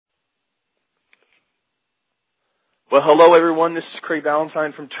Well, hello everyone. This is Craig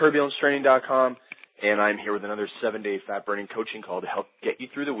Valentine from TurbulenceTraining.com, and I'm here with another 7-day fat-burning coaching call to help get you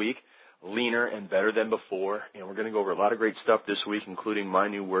through the week leaner and better than before. And we're going to go over a lot of great stuff this week, including my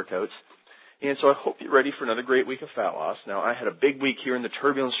new workouts. And so I hope you're ready for another great week of fat loss. Now, I had a big week here in the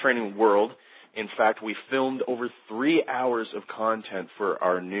turbulence training world. In fact, we filmed over 3 hours of content for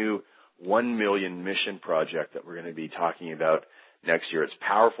our new 1 million mission project that we're going to be talking about next year. It's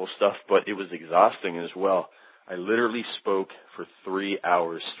powerful stuff, but it was exhausting as well. I literally spoke for 3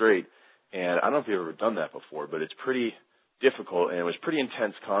 hours straight, and I don't know if you've ever done that before, but it's pretty difficult, and it was pretty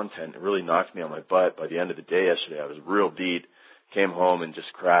intense content. It really knocked me on my butt. By the end of the day yesterday, I was real beat, came home and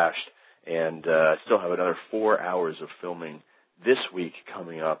just crashed, and I still have another 4 hours of filming this week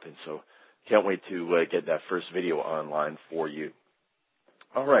coming up, and so can't wait to get that first video online for you.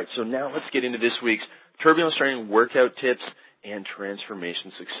 All right, so now let's get into this week's turbulence training workout tips and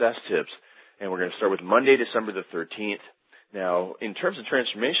transformation success tips. And we're going to start with Monday, December the 13th. Now, in terms of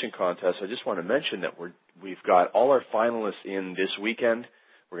transformation contests, I just want to mention that we've got all our finalists in this weekend.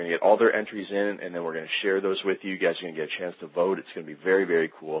 We're going to get all their entries in, and then we're going to share those with you. You guys are going to get a chance to vote. It's going to be very,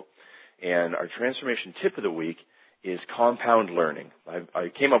 very cool. And our transformation tip of the week is compound learning.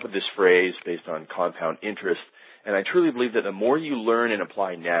 I came up with this phrase based on compound interest, and I truly believe that the more you learn and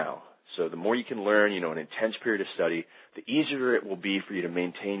apply now, so the more you can learn, an intense period of study, the easier it will be for you to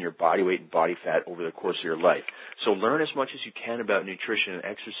maintain your body weight and body fat over the course of your life. So learn as much as you can about nutrition and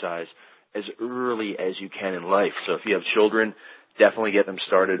exercise as early as you can in life. So if you have children, definitely get them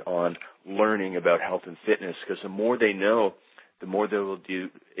started on learning about health and fitness, because the more they know, the more they will be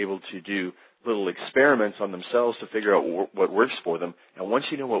able to do little experiments on themselves to figure out what works for them. And once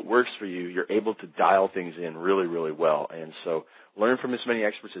you know what works for you, you're able to dial things in really, really well. And so learn from as many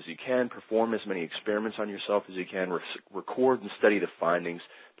experts as you can, perform as many experiments on yourself as you can, record and study the findings,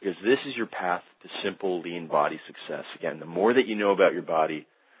 because this is your path to simple, lean body success. Again, the more that you know about your body,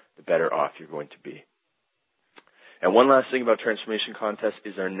 the better off you're going to be. And one last thing about transformation contests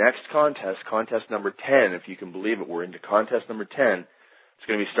is our next contest number 10. If you can believe it, we're into contest number 10. It's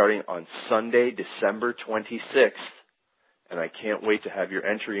going to be starting on Sunday, December 26th, and I can't wait to have your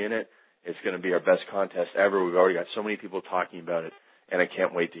entry in it. It's going to be our best contest ever. We've already got so many people talking about it, and I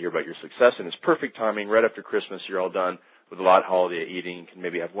can't wait to hear about your success. And it's perfect timing. Right after Christmas, you're all done with a lot of holiday eating. You can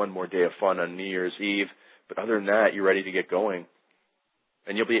maybe have one more day of fun on New Year's Eve. But other than that, you're ready to get going.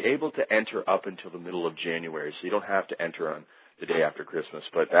 And you'll be able to enter up until the middle of January, so you don't have to enter on the day after Christmas.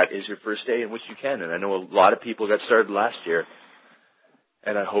 But that is your first day in which you can. And I know a lot of people got started last year,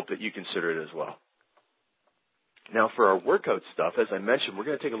 and I hope that you consider it as well. Now, for our workout stuff, as I mentioned, we're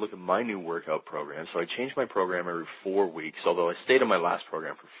going to take a look at my new workout program. So I changed my program every 4 weeks, although I stayed on my last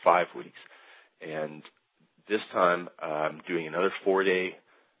program for 5 weeks. And this time, I'm doing another 4-day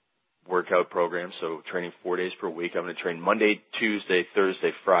workout program, so training 4 days per week. I'm going to train Monday, Tuesday,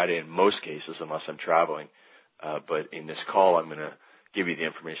 Thursday, Friday in most cases, unless I'm traveling. But in this call, I'm going to give you the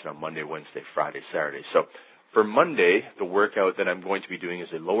information on Monday, Wednesday, Friday, Saturday. So for Monday, the workout that I'm going to be doing is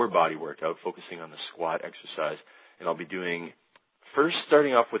a lower body workout, focusing on the squat exercise. And I'll be doing, first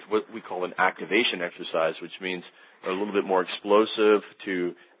starting off with what we call an activation exercise, which means a little bit more explosive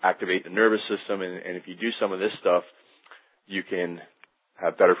to activate the nervous system. And if you do some of this stuff, you can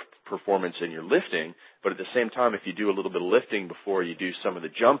have better performance in your lifting. But at the same time, if you do a little bit of lifting before you do some of the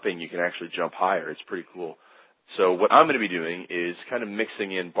jumping, you can actually jump higher. It's pretty cool. So what I'm going to be doing is kind of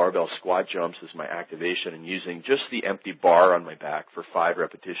mixing in barbell squat jumps as my activation and using just the empty bar on my back for 5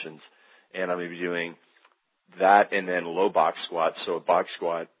 repetitions. And I'm going to be doing that and then low box squat. So a box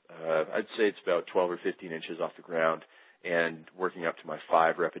squat, I'd say it's about 12 or 15 inches off the ground, and working up to my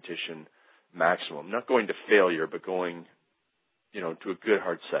 5 repetition maximum. Not going to failure, but going, to a good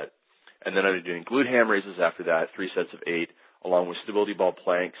hard set. And then I'm doing glute ham raises after that, 3 sets of 8, along with stability ball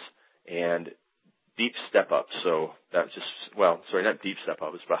planks and deep step ups. So that's not deep step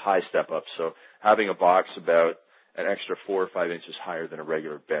ups, but high step ups. So having a box about an extra 4 or 5 inches higher than a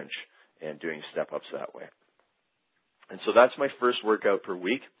regular bench and doing step ups that way. And so that's my first workout per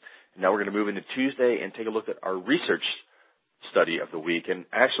week. And now we're going to move into Tuesday and take a look at our research study of the week. And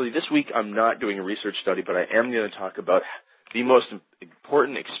actually this week I'm not doing a research study, but I am going to talk about the most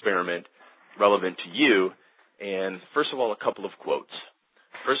important experiment relevant to you. And first of all, a couple of quotes.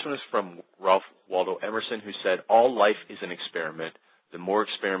 First one is from Ralph Waldo Emerson, who said, "All life is an experiment. The more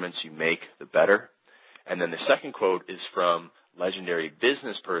experiments you make, the better." And then the second quote is from legendary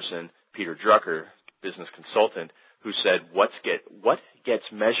business person Peter Drucker, business consultant, who said, what gets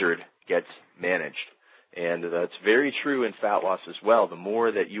measured gets managed. And that's very true in fat loss as well. The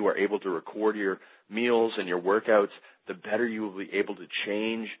more that you are able to record your meals and your workouts, the better you will be able to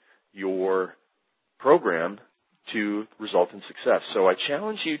change your program to result in success. So I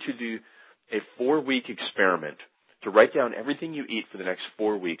challenge you to do a 4-week experiment to write down everything you eat for the next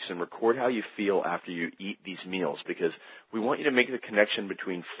 4 weeks and record how you feel after you eat these meals, because we want you to make the connection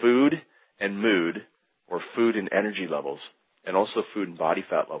between food and mood, or food and energy levels, and also food and body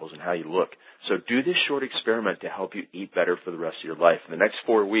fat levels and how you look. So do this short experiment to help you eat better for the rest of your life. In the next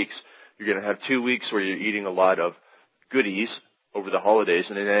 4 weeks, you're going to have 2 weeks where you're eating a lot of goodies over the holidays,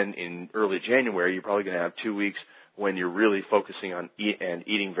 and then in early January, you're probably going to have 2 weeks when you're really focusing on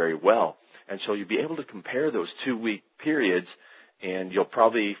eating very well. And so you'll be able to compare those 2-week periods, and you'll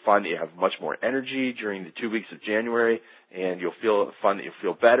probably find that you have much more energy during the 2 weeks of January, and find that you'll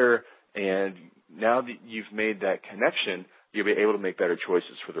feel better. And now that you've made that connection, you'll be able to make better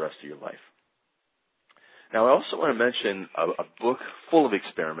choices for the rest of your life. Now, I also want to mention a book full of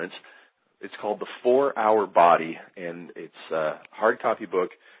experiments. It's called The 4-Hour Body, and it's a hard copy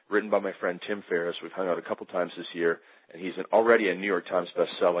book written by my friend Tim Ferriss. We've hung out a couple times this year, and he's already a New York Times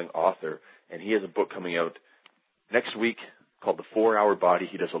best-selling author, and he has a book coming out next week called The 4-Hour Body.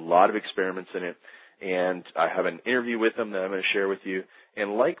 He does a lot of experiments in it, and I have an interview with him that I'm going to share with you.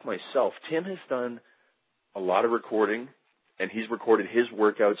 And like myself, Tim has done a lot of recording, and he's recorded his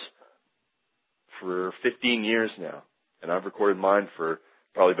workouts for 15 years now, and I've recorded mine for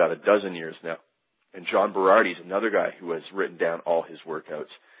probably about a dozen years now. And John Berardi is another guy who has written down all his workouts.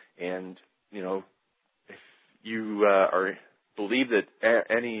 And, you know, if you believe that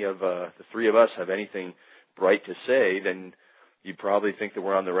any of the three of us have anything bright to say, then you probably think that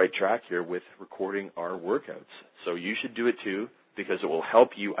we're on the right track here with recording our workouts. So you should do it too, because it will help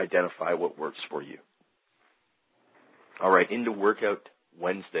you identify what works for you. All right, into Workout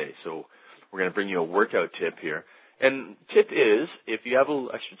Wednesday. So we're going to bring you a workout tip here. And tip is, if you have a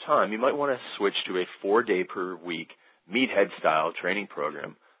little extra time, you might want to switch to a 4-day-per-week meathead style training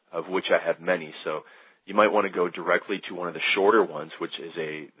program, of which I have many. So you might want to go directly to one of the shorter ones, which is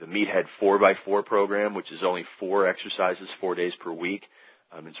the Meathead 4x4 program, which is only 4 exercises, 4 days per week.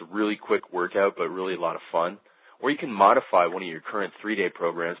 It's a really quick workout, but really a lot of fun. Or you can modify one of your current 3-day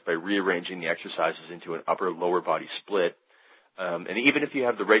programs by rearranging the exercises into an upper-lower body split. And even if you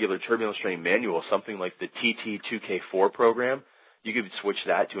have the regular turbulence training manual, something like the TT2K4 program, you could switch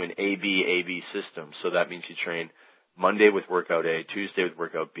that to an AB-AB system. So that means you train Monday with workout A, Tuesday with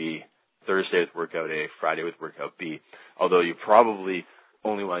workout B, Thursday with workout A, Friday with workout B. Although you probably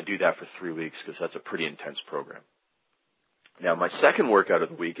only want to do that for 3 weeks, because that's a pretty intense program. Now, my second workout of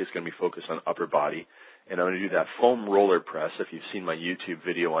the week is going to be focused on upper body, and I'm going to do that foam roller press. If you've seen my YouTube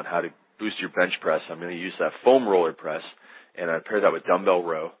video on how to boost your bench press, I'm going to use that foam roller press, and I pair that with dumbbell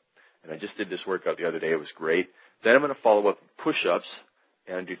row. And I just did this workout the other day. It was great. Then I'm going to follow up with push-ups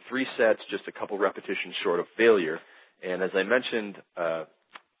and do 3 sets, just a couple repetitions short of failure. And as I mentioned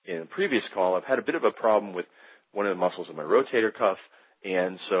in a previous call, I've had a bit of a problem with one of the muscles in my rotator cuff.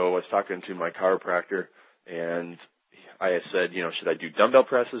 And so I was talking to my chiropractor, and I said, should I do dumbbell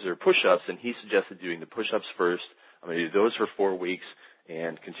presses or push-ups? And he suggested doing the push-ups first. I'm going to do those for 4 weeks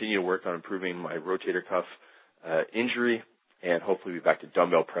and continue to work on improving my rotator cuff injury, and hopefully be back to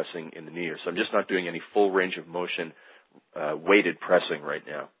dumbbell pressing in the new year. So I'm just not doing any full range of motion weighted pressing right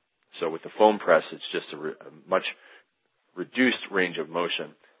now. So with the foam press, it's just a much reduced range of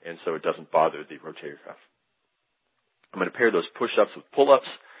motion, and so it doesn't bother the rotator cuff. I'm going to pair those push-ups with pull-ups,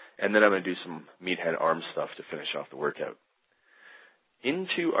 and then I'm going to do some meathead arm stuff to finish off the workout.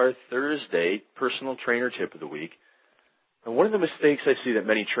 Into our Thursday personal trainer tip of the week. And one of the mistakes I see that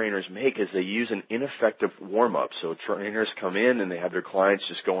many trainers make is they use an ineffective warm-up. So trainers come in and they have their clients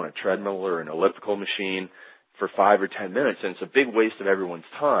just go on a treadmill or an elliptical machine for 5 or 10 minutes, and it's a big waste of everyone's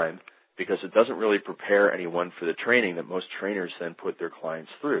time because it doesn't really prepare anyone for the training that most trainers then put their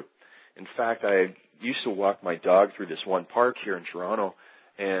clients through. In fact, I used to walk my dog through this one park here in Toronto,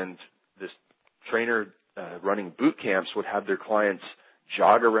 and this trainer running boot camps would have their clients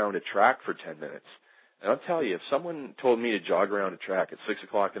jog around a track for 10 minutes. And I'll tell you, if someone told me to jog around a track at 6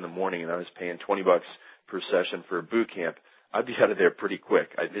 o'clock in the morning and I was paying $20 per session for a boot camp, I'd be out of there pretty quick.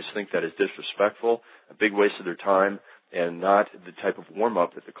 I just think that is disrespectful, a big waste of their time, and not the type of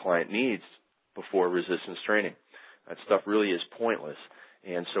warm-up that the client needs before resistance training. That stuff really is pointless.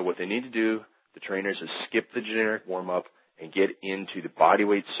 And so what they need to do, the trainers, is skip the generic warm-up and get into the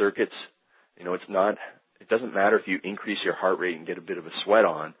bodyweight circuits. It doesn't matter if you increase your heart rate and get a bit of a sweat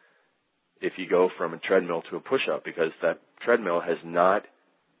on if you go from a treadmill to a push-up, because that treadmill has not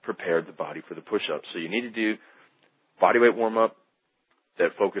prepared the body for the push-up. So you need to do bodyweight warm-up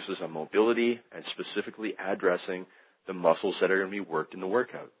that focuses on mobility and specifically addressing the muscles that are going to be worked in the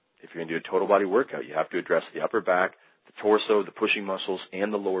workout. If you're going to do a total body workout, you have to address the upper back, the torso, the pushing muscles,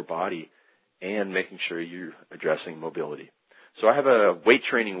 and the lower body and making sure you're addressing mobility. So I have a weight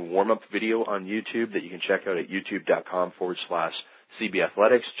training warm-up video on YouTube that you can check out at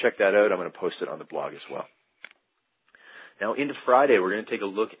youtube.com/CBAthletics. Check that out. I'm going to post it on the blog as well. Now into Friday, we're going to take a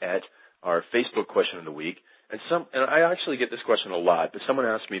look at our Facebook question of the week. And I actually get this question a lot, but someone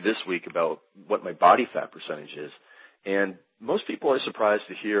asked me this week about what my body fat percentage is. And most people are surprised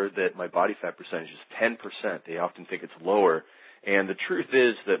to hear that my body fat percentage is 10%. They often think it's lower. And the truth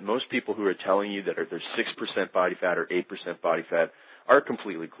is that most people who are telling you that they're 6% body fat or 8% body fat are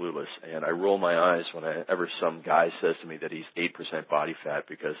completely clueless. And I roll my eyes whenever some guy says to me that he's 8% body fat,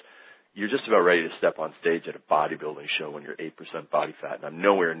 because you're just about ready to step on stage at a bodybuilding show when you're 8% body fat. And I'm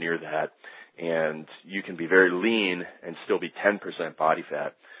nowhere near that. And you can be very lean and still be 10% body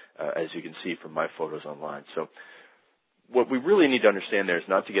fat, as you can see from my photos online. So what we really need to understand there is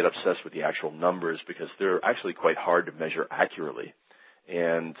not to get obsessed with the actual numbers, because they're actually quite hard to measure accurately.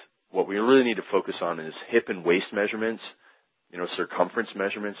 And what we really need to focus on is hip and waist measurements, circumference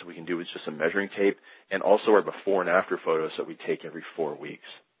measurements that we can do with just a measuring tape, and also our before and after photos that we take every 4 weeks.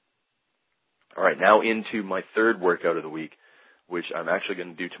 All right, now into my third workout of the week, which I'm actually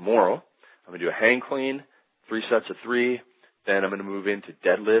going to do tomorrow. I'm going to do a hang clean, 3 sets of 3. Then I'm going to move into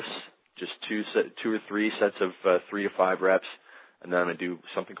deadlifts, just 2 or 3 sets of 3 to 5 reps. And then I'm going to do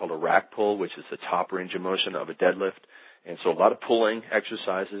something called a rack pull, which is the top range of motion of a deadlift. And so a lot of pulling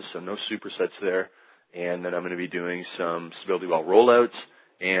exercises, so no supersets there. And then I'm going to be doing some stability wall rollouts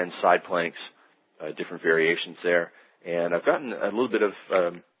and side planks, different variations there. And I've gotten a little bit of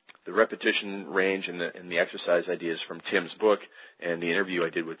the repetition range and the exercise ideas from Tim's book and the interview I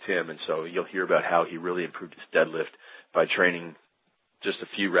did with Tim. And so you'll hear about how he really improved his deadlift by training just a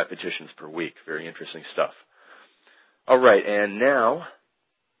few repetitions per week. Very interesting stuff. All right, and now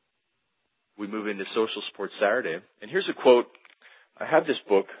we move into Social Support Saturday. And here's a quote. I have this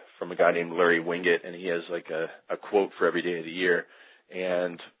book from a guy named Larry Winget, and he has like a quote for every day of the year.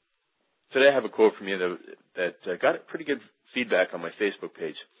 And today I have a quote from you that got pretty good feedback on my Facebook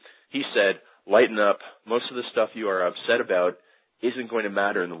page. He said, "Lighten up. Most of the stuff you are upset about isn't going to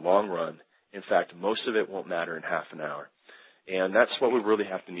matter in the long run. In fact, most of it won't matter in half an hour." And that's what we really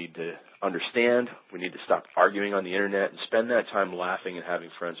have to need to understand. We need to stop arguing on the internet and spend that time laughing and having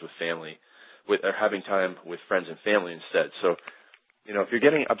friends with family, or having time with friends and family instead. So, if you're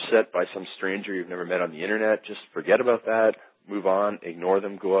getting upset by some stranger you've never met on the internet, just forget about that, move on, ignore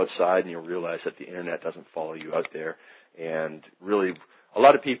them, go outside, and you'll realize that the internet doesn't follow you out there. And really, a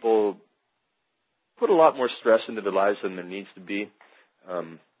lot of people put a lot more stress into their lives than there needs to be.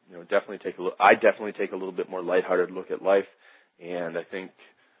 I definitely take a little bit more lighthearted look at life, and I think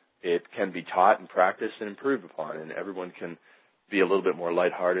it can be taught and practiced and improved upon, and everyone can be a little bit more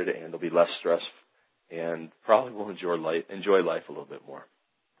lighthearted, and they'll be less stressed, and probably will enjoy life a little bit more.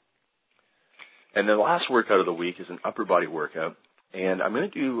 And the last workout of the week is an upper body workout, and I'm going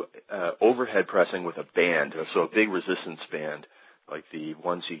to do overhead pressing with a band, so a big resistance band, like the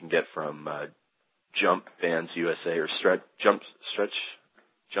ones you can get from Jump Bands USA or Jump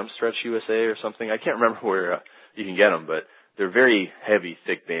Stretch USA or something. I can't remember where you can get them, but they're very heavy,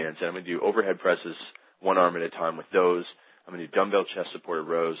 thick bands. And I'm going to do overhead presses one arm at a time with those. I'm going to do dumbbell chest supported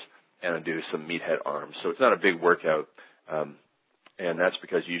rows, and I'm going to do some meathead arms. So it's not a big workout, and that's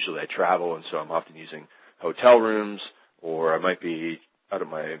because usually I travel, and so I'm often using hotel rooms, or I might be out of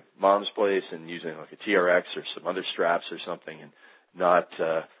my mom's place and using like a TRX or some other straps or something, and I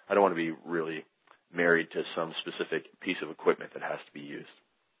don't want to be really married to some specific piece of equipment that has to be used.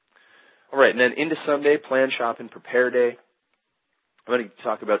 All right, and then into Sunday, plan, shop, and prepare day. I'm going to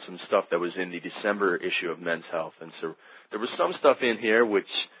talk about some stuff that was in the December issue of Men's Health. And so there was some stuff in here which,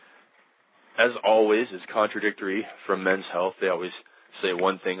 as always, is contradictory from Men's Health. They always say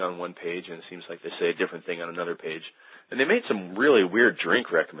one thing on one page, and it seems like they say a different thing on another page. And they made some really weird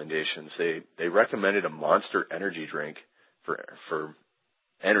drink recommendations. They recommended a Monster energy drink for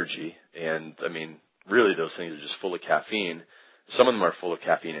energy. And, I mean, really those things are just full of caffeine. Some of them are full of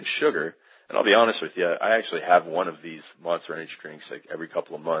caffeine and sugar. And I'll be honest with you, I actually have one of these Monster energy drinks like every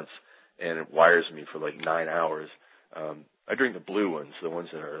couple of months, and it wires me for like 9 hours. I drink the blue ones, the ones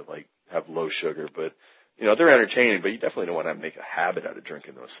that are like have low sugar, but they're entertaining, but you definitely don't want to make a habit out of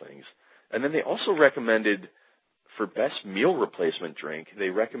drinking those things. And then they also recommended, for best meal replacement drink, they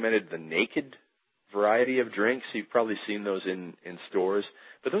recommended the Naked variety of drinks. You've probably seen those in stores,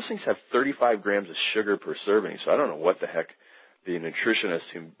 but those things have 35 grams of sugar per serving, so I don't know what the heck the nutritionist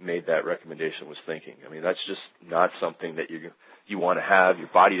who made that recommendation was thinking. I mean, that's just not something that you want to have.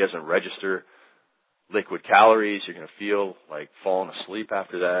 Your body doesn't register liquid calories. You're going to feel like falling asleep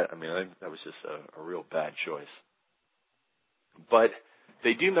after that. I mean, that was just a real bad choice. But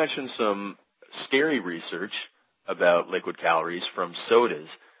they do mention some scary research about liquid calories from sodas.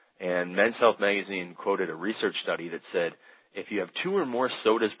 And Men's Health magazine quoted a research study that said if you have 2 or more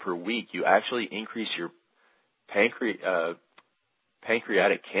sodas per week, you actually increase your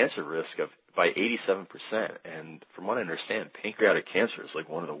pancreatic cancer risk by 87%. And from what I understand, pancreatic cancer is like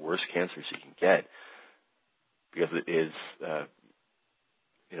one of the worst cancers you can get because it is,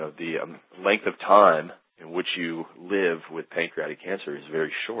 the length of time in which you live with pancreatic cancer is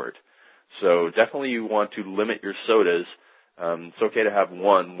very short. So definitely you want to limit your sodas. It's okay to have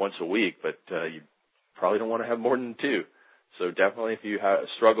one once a week, but you probably don't want to have more than 2. So definitely if you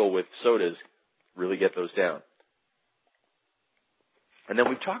struggle with sodas, really get those down. And then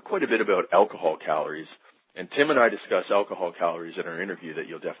we've talked quite a bit about alcohol calories, and Tim and I discussed alcohol calories in our interview that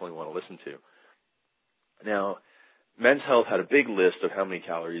you'll definitely want to listen to. Now, Men's Health had a big list of how many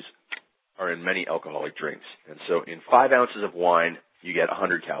calories are in many alcoholic drinks. And so in 5 ounces of wine, you get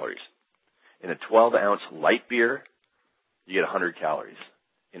 100 calories. In a 12-ounce light beer, you get 100 calories.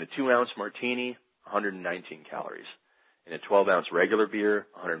 In a 2-ounce martini, 119 calories. In a 12-ounce regular beer,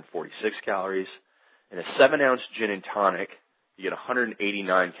 146 calories. In a 7-ounce gin and tonic, you get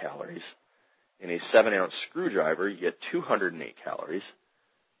 189 calories. In a 7-ounce screwdriver, you get 208 calories.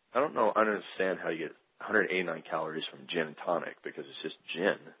 I don't understand how you get 189 calories from gin and tonic because it's just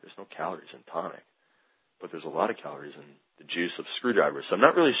gin. There's no calories in tonic. But there's a lot of calories in the juice of screwdrivers. So I'm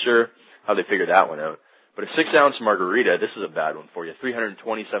not really sure how they figured that one out. But a 6-ounce margarita, this is a bad one for you,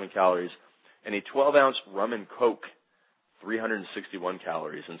 327 calories. And a 12-ounce rum and Coke, 361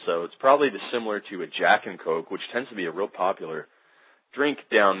 calories. And so it's probably similar to a Jack and Coke, which tends to be a real popular drink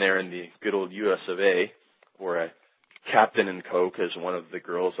down there in the good old US of A, or a Captain and Coke, as one of the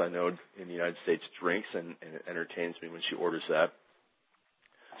girls I know in the United States drinks, and it entertains me when she orders that.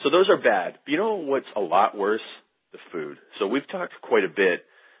 So those are bad. But you know what's a lot worse? The food. So we've talked quite a bit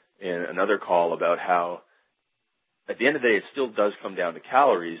in another call about how at the end of the day it still does come down to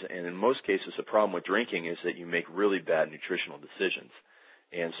calories, and in most cases the problem with drinking is that you make really bad nutritional decisions.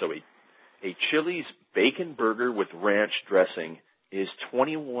 And so a Chili's bacon burger with ranch dressing is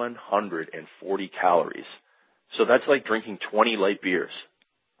 2,140 calories. So that's like drinking 20 light beers,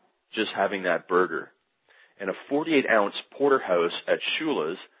 just having that burger. And a 48-ounce porterhouse at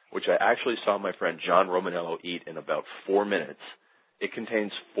Shula's, which I actually saw my friend John Romanello eat in about 4 minutes, it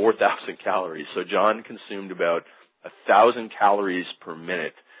contains 4,000 calories. So John consumed about 1,000 calories per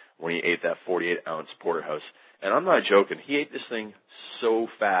minute when he ate that 48-ounce porterhouse. And I'm not joking. He ate this thing so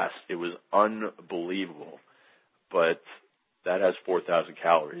fast, it was unbelievable. But that has 4,000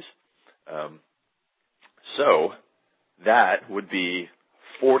 calories. So that would be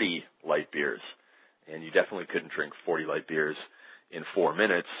 40 light beers. And you definitely couldn't drink 40 light beers in 4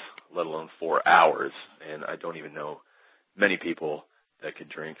 minutes, let alone 4 hours. And I don't even know many people that could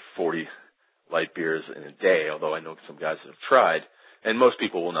drink 40 light beers in a day, although I know some guys that have tried. And most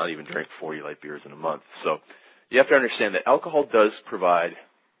people will not even drink 40 light beers in a month. So you have to understand that alcohol does provide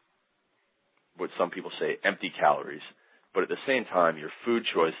what some people say empty calories. But at the same time, your food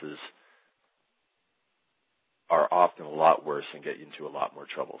choices are often a lot worse and get you into a lot more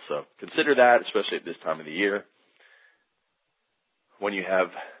trouble. So consider that, especially at this time of the year, when you have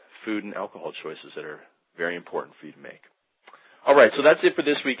food and alcohol choices that are very important for you to make. All right, so that's it for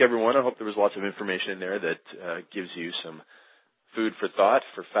this week, everyone. I hope there was lots of information in there that gives you some food for thought,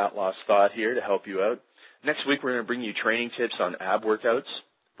 for fat loss thought here to help you out. Next week, we're going to bring you training tips on ab workouts.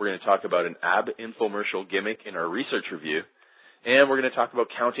 We're going to talk about an ab infomercial gimmick in our research review. And we're going to talk about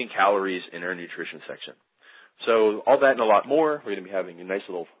counting calories in our nutrition section. So all that and a lot more. We're going to be having a nice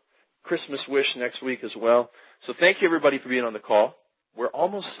little Christmas wish next week as well. So thank you, everybody, for being on the call. We're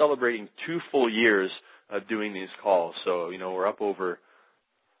almost celebrating 2 full years of doing these calls. So, we're up over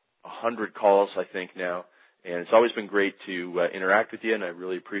 100 calls, I think, now. And it's always been great to interact with you, and I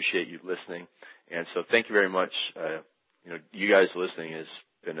really appreciate you listening. And so thank you very much. You guys listening has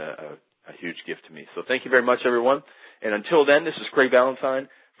been a huge gift to me. So thank you very much, everyone. And until then, this is Craig Ballantyne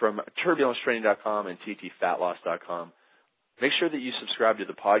from TurbulenceTraining.com and TTFatLoss.com. Make sure that you subscribe to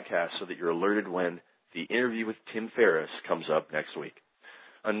the podcast so that you're alerted when the interview with Tim Ferriss comes up next week.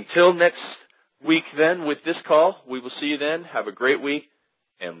 Until next week then with this call, we will see you then. Have a great week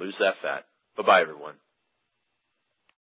and lose that fat. Bye-bye, everyone.